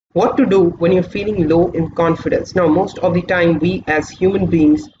What to do when you're feeling low in confidence? Now, most of the time, we as human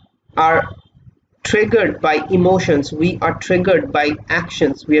beings are triggered by emotions, we are triggered by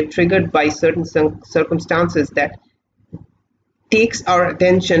actions, we are triggered by certain circumstances that takes our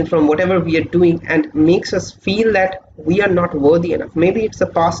attention from whatever we are doing and makes us feel that we are not worthy enough. Maybe it's a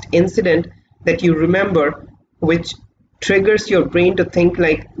past incident that you remember which triggers your brain to think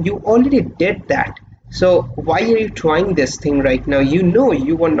like you already did that. So why are you trying this thing right now? You know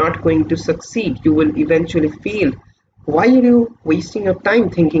you are not going to succeed. You will eventually fail. Why are you wasting your time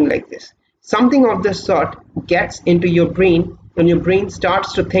thinking like this? Something of this sort gets into your brain and your brain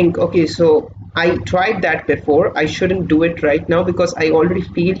starts to think, okay, so I tried that before. I shouldn't do it right now because I already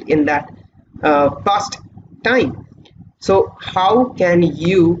failed in that past time. So how can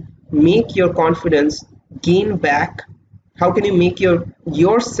you make your confidence gain back? How can you make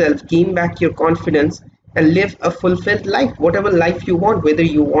yourself gain back your confidence and live a fulfilled life, whatever life you want, whether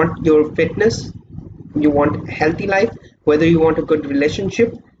you want your fitness, you want a healthy life, whether you want a good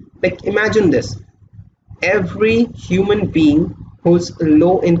relationship. Like imagine this, every human being who's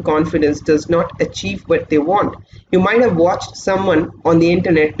low in confidence does not achieve what they want. You might have watched someone on the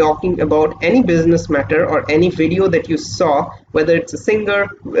internet talking about any business matter or any video that you saw, whether it's a singer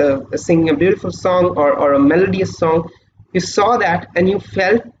singing a beautiful song or a melodious song. You saw that and you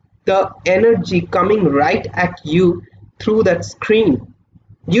felt the energy coming right at you through that screen.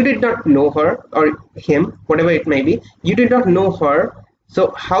 You did not know her or him, whatever it may be. You did not know her.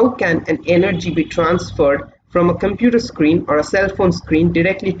 So how can an energy be transferred from a computer screen or a cell phone screen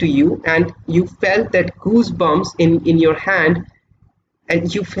directly to you, and you felt that goosebumps in your hand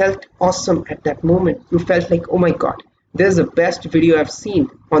and you felt awesome at that moment? You felt like, oh my God, this is the best video I've seen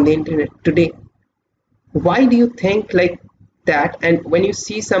on the internet today. Why do you think like that? And when you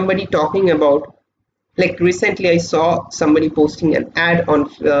see somebody talking about, like recently I saw somebody posting an ad on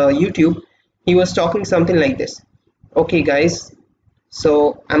YouTube. He was talking something like this. Okay guys,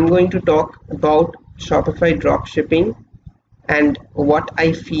 so I'm going to talk about Shopify dropshipping, and what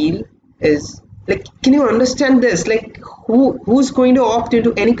I feel is like, can you understand this? Like who's going to opt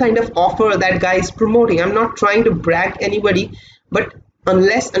into any kind of offer that guy is promoting? I'm not trying to brag anybody, but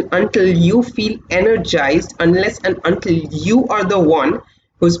unless and until you feel energized, unless and until you are the one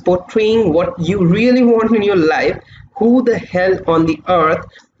who's portraying what you really want in your life, who the hell on the earth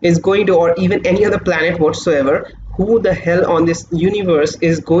is going to, or even any other planet whatsoever, who the hell on this universe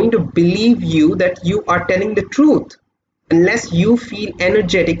is going to believe you that you are telling the truth? Unless you feel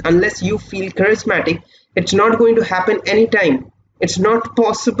energetic, unless you feel charismatic, it's not going to happen anytime. It's not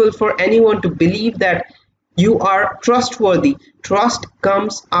possible for anyone to believe that you are trustworthy. Trust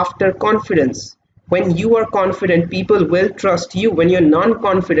comes after confidence. When you are confident, people will trust you. When you're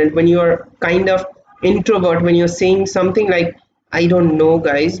non-confident, when you're kind of introvert, when you're saying something like, I don't know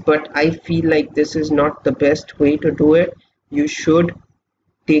guys, but I feel like this is not the best way to do it, you should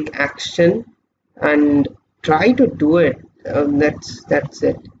take action and try to do it. That's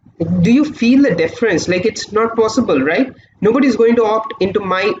it. Do you feel the difference? Like it's not possible, right? Nobody's going to opt into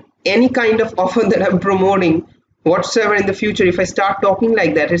my any kind of offer that I'm promoting whatsoever in the future if I start talking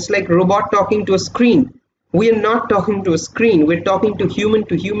like that. It's like robot talking to a screen. We are not talking to a screen. We're talking to human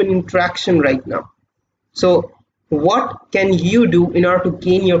interaction right now. So what can you do in order to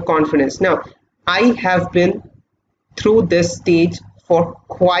gain your confidence? Now, I have been through this stage for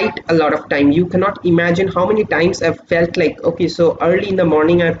quite a lot of time. You cannot imagine how many times I've felt like, okay, so early in the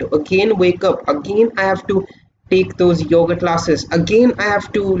morning I have to again wake up, again I have to take those yoga classes, again I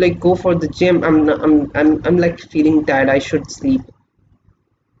have to like go for the gym. I'm like feeling tired, I should sleep.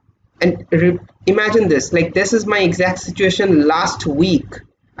 And imagine this, like this is my exact situation last week.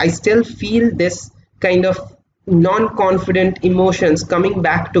 I still feel this kind of non-confident emotions coming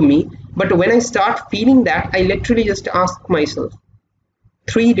back to me. But when I start feeling that, I literally just ask myself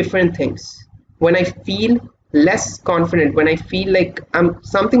three different things. When I feel less confident, when I feel like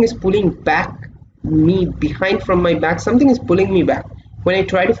something is pulling back me behind from my back, something is pulling me back. When I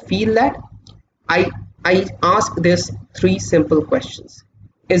try to feel that, I ask this three simple questions.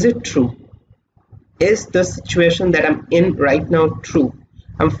 Is it true? Is the situation that I'm in right now true?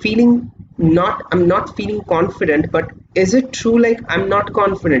 I'm not feeling confident, but is it true like I'm not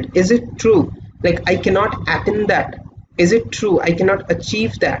confident? Is it true like I cannot attain that? Is it true I cannot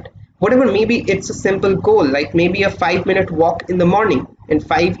achieve that? Whatever, maybe it's a simple goal, like maybe a 5-minute walk in the morning. And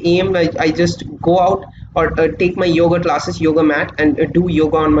 5 a.m. I just go out or take my yoga classes, yoga mat, and do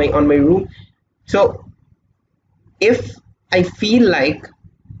yoga on my room. So if I feel like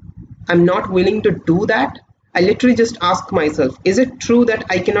I'm not willing to do that, I literally just ask myself, is it true that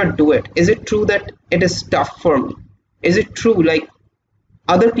I cannot do it? Is it true that it is tough for me? Is it true like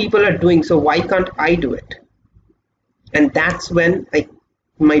other people are doing, so why can't I do it? And that's when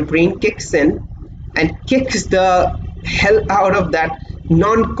my brain kicks in and kicks the hell out of that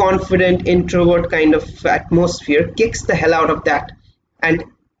non-confident introvert kind of atmosphere, kicks the hell out of that, and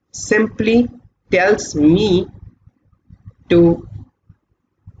simply tells me to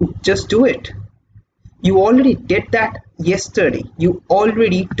just do it. You already did that yesterday. You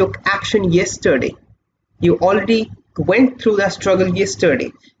already took action yesterday. You already went through that struggle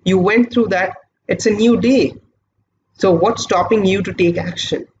yesterday. You went through that. It's a new day. So what's stopping you to take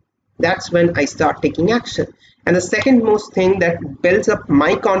action? That's when I start taking action. And the second most thing that builds up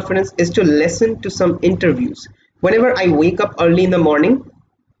my confidence is to listen to some interviews. Whenever I wake up early in the morning,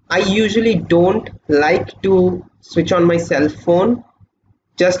 I usually don't like to switch on my cell phone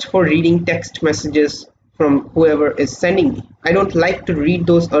just for reading text messages from whoever is sending me. I don't like to read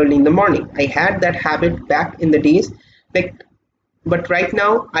those early in the morning. I had that habit back in the days, but right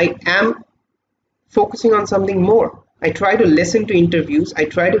now I am focusing on something more. I try to listen to interviews. I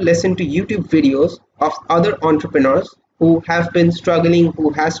try to listen to YouTube videos of other entrepreneurs who have been struggling,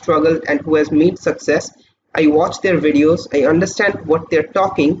 who has struggled and who has made success. I watch their videos. I understand what they're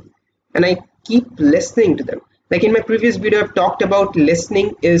talking and I keep listening to them. Like in my previous video, I've talked about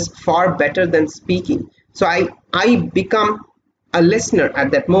listening is far better than speaking. So I become a listener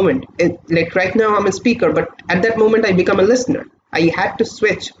at that moment. Like right now I'm a speaker, but at that moment I become a listener. I had to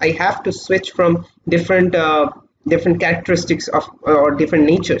switch. I have to switch from different characteristics of or different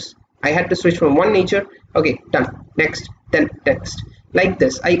natures. I had to switch from one nature. Okay, done. Next, then next. Like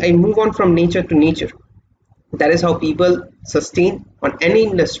this, I move on from nature to nature. That is how people sustain on any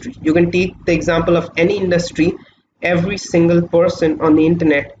industry. You can take the example of any industry. Every single person on the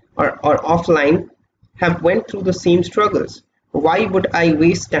internet or offline have went through the same struggles. Why would I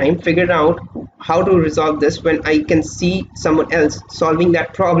waste time figuring out how to resolve this when I can see someone else solving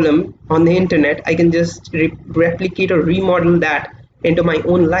that problem on the internet? I can just replicate or remodel that into my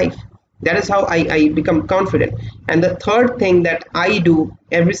own life. That is how I become confident. And the third thing that I do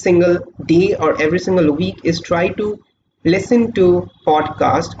every single day or every single week is try to listen to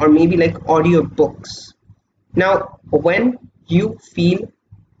podcasts or maybe like audio books. Now, when you feel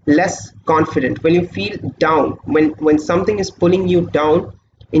less confident, when you feel down, when something is pulling you down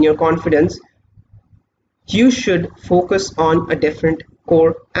in your confidence, you should focus on a different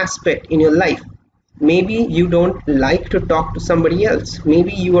core aspect in your life. Maybe you don't like to talk to somebody else.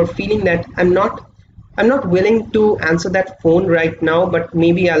 Maybe you are feeling that I'm not willing to answer that phone right now, but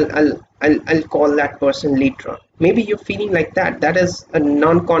maybe I'll call that person later on. Maybe you're feeling like that. That is a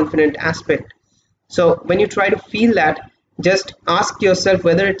non-confident aspect. So when you try to feel that, just ask yourself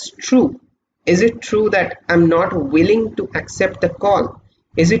whether it's true. Is it true that I'm not willing to accept the call?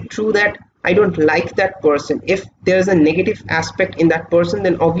 Is it true that I don't like that person? If there's a negative aspect in that person,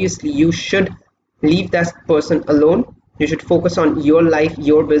 then obviously you should leave that person alone. You should focus on your life,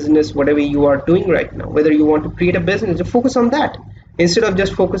 your business, whatever you are doing right now. Whether you want to create a business, you focus on that instead of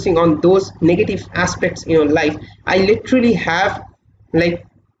just focusing on those negative aspects in your life. I literally have like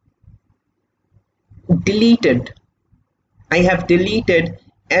deleted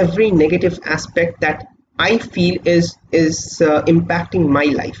every negative aspect that I feel is impacting my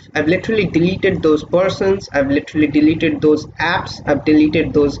life. I've literally deleted those persons. I've literally deleted those apps. I've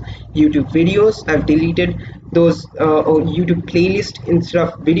deleted those YouTube videos. I've deleted those YouTube playlist. Instead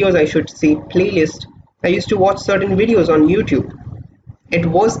of videos, I should say playlist. I used to watch certain videos on YouTube. It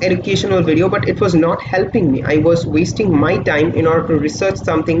was educational video, but it was not helping me. I was wasting my time in order to research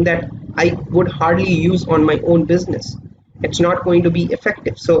something that I would hardly use on my own business. It's not going to be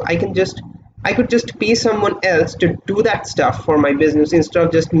effective. So I could just pay someone else to do that stuff for my business instead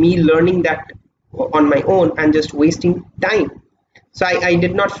of just me learning that on my own and just wasting time. So I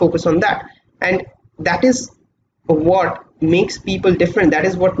did not focus on that. And that is what makes people different. That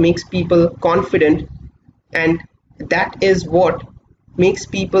is what makes people confident. And that is what makes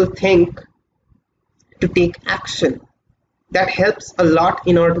people think to take action. That helps a lot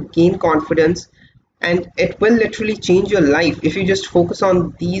in order to gain confidence, and it will literally change your life if you just focus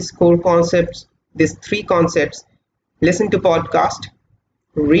on these core concepts, these three concepts. Listen to podcasts,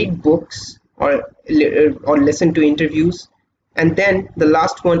 read books, or listen to interviews, and then the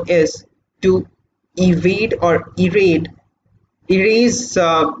last one is to evade or erase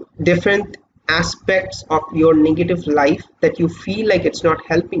different aspects of your negative life that you feel like it's not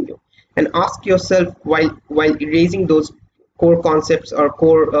helping you, and ask yourself while erasing those core concepts or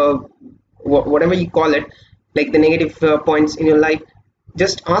core whatever you call it, like the negative points in your life,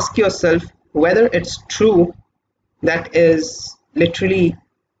 just ask yourself whether it's true that is literally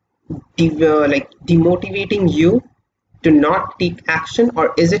demotivating you to not take action,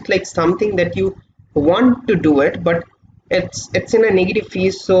 or is it like something that you want to do it but it's in a negative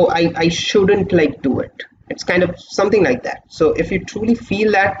phase, so I shouldn't like do it? It's kind of something like that. So if you truly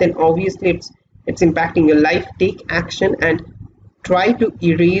feel that, then obviously it's impacting your life. Take action and try to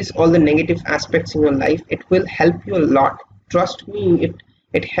erase all the negative aspects in your life. It will help you a lot. Trust me,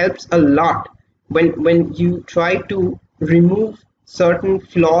 it helps a lot when you try to remove certain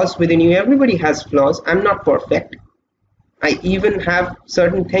flaws within you. Everybody has flaws. I'm not perfect. I even have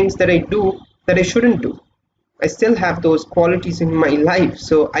certain things that I do that I shouldn't do. I still have those qualities in my life.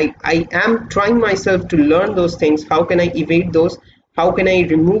 So I am trying myself to learn those things. How can I evade those? How can I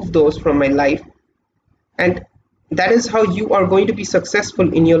remove those from my life? And that is how you are going to be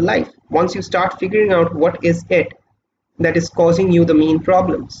successful in your life, once you start figuring out what is it that is causing you the main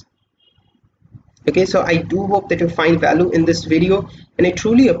problems. Okay, so I do hope that you find value in this video, and I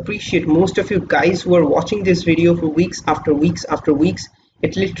truly appreciate most of you guys who are watching this video for weeks after weeks after weeks.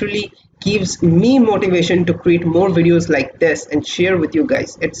 It literally gives me motivation to create more videos like this and share with you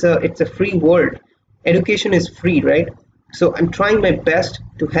guys. It's a free world. Education is free, right? So I'm trying my best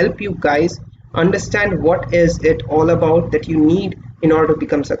to help you guys understand what is it all about that you need in order to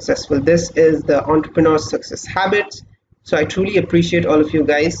become successful. This is the Entrepreneur Success Habits. So I truly appreciate all of you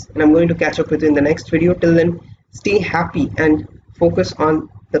guys, and I'm going to catch up with you in the next video. Till then, stay happy and focus on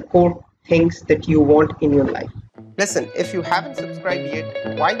the core things that you want in your life. Listen, if you haven't subscribed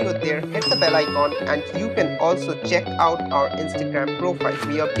yet, while you're there, hit the bell icon, and you can also check out our Instagram profile.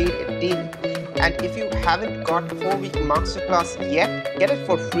 We update it daily. And if you haven't got 4-week masterclass yet, get it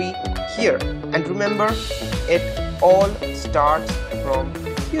for free here. And remember, it all starts from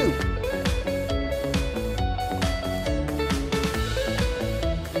you.